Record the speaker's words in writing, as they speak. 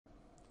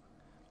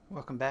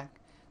Welcome back.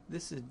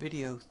 This is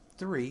video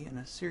 3 in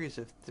a series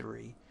of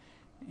 3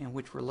 in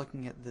which we're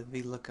looking at the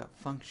VLOOKUP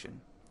function.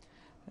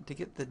 To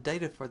get the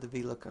data for the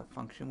VLOOKUP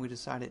function, we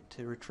decided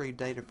to retrieve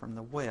data from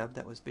the web.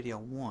 That was video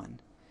 1.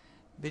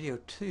 Video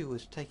 2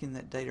 was taking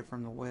that data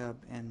from the web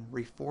and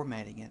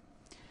reformatting it.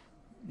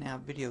 Now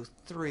video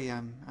 3,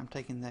 I'm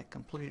taking that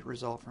completed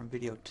result from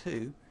video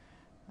 2.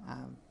 I've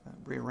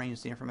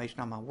rearranged the information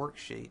on my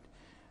worksheet,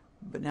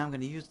 but now I'm going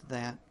to use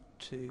that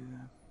to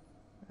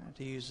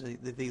use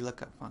the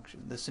VLOOKUP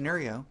function. The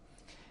scenario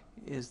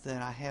is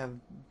that I have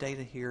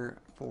data here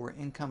for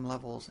income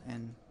levels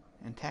and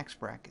tax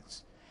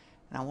brackets,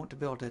 and I want to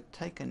be able to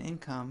take an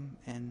income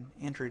and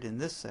enter it in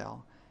this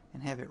cell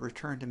and have it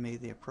return to me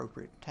the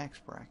appropriate tax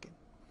bracket.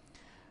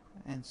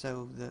 And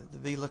so the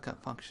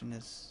VLOOKUP function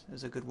is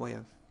a good way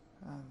of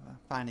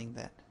finding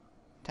that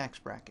tax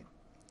bracket.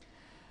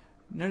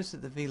 Notice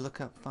that the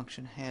VLOOKUP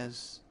function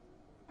has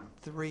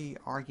 3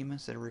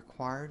 arguments that are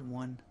required.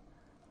 One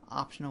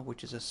optional,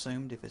 which is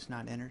assumed if it's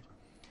not entered.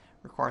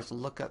 Requires a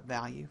lookup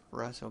value.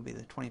 For us it will be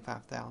the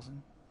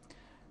 25,000.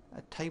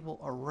 A table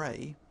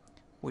array,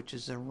 which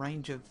is a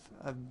range of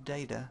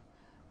data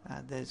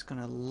that it's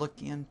going to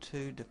look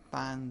into to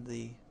find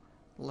the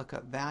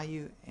lookup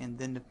value and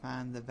then to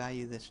find the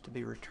value that's to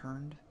be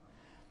returned.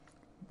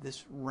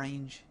 This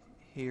range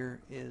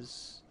here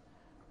is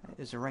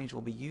a range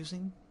we'll be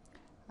using.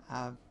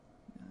 I've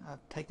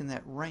taken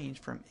that range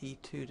from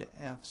E2 to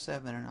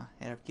F7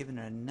 and I've given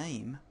it a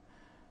name,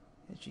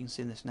 as you can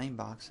see in this name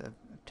box, of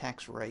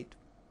tax rate.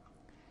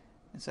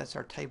 And so that's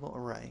our table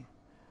array.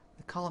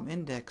 The column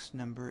index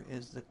number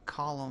is the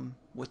column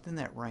within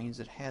that range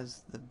that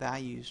has the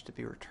values to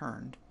be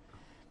returned.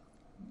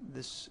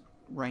 This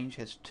range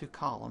has 2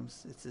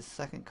 columns. It's the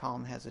second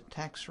column has a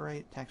tax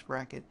rate, tax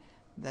bracket.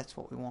 That's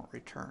what we want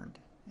returned.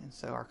 And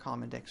so our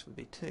column index would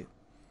be 2.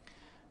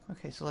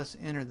 Okay, so let's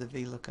enter the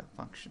VLOOKUP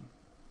function.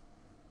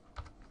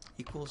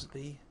 Equals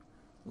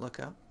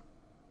VLOOKUP.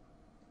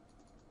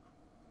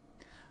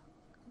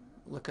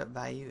 Lookup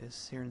value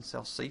is here in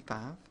cell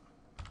C5.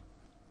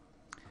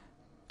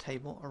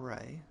 Table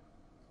array.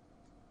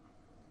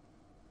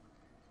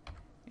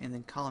 And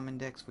then column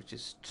index, which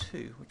is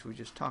 2, which we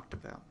just talked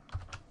about.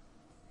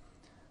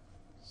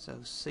 So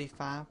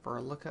C5 for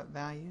our lookup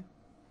value.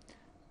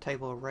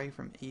 Table array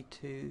from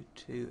E2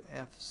 to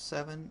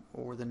F7,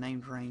 or the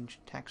named range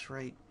tax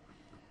rate.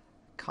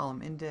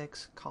 Column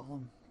index,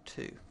 column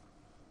 2.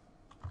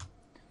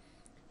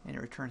 And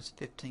it returns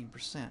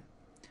 15%.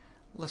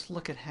 Let's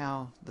look at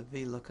how the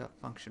VLOOKUP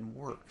function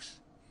works.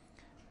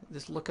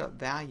 This lookup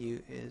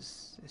value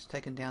is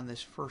taken down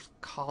this first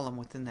column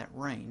within that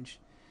range,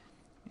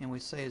 and we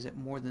say, is it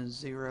more than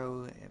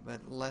 0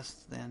 but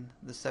less than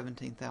the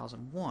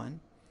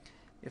 17,001?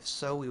 If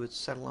so, we would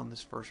settle on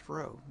this first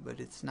row, but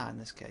it's not in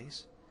this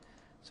case.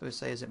 So we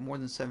say, is it more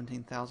than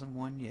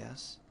 17,001?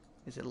 Yes.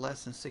 Is it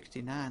less than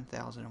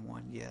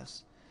 69,001?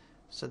 Yes.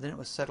 So then it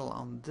would settle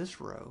on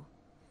this row,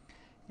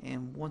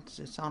 and once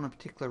it's on a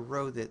particular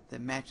row that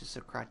matches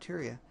the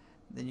criteria,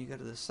 then you go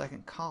to the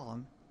second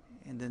column,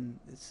 and then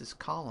it's this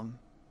column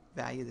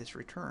value that's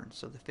returned,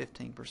 so the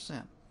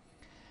 15%.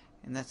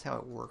 And that's how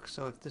it works.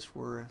 So if this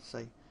were,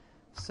 say,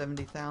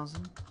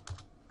 70,000,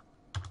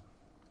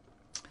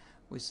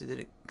 we see that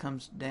it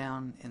comes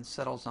down and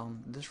settles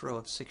on this row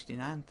of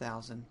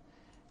 69,000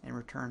 and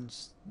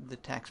returns the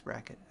tax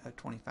bracket of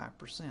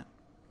 25%.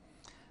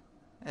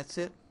 That's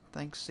it.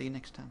 Thanks. See you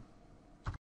next time.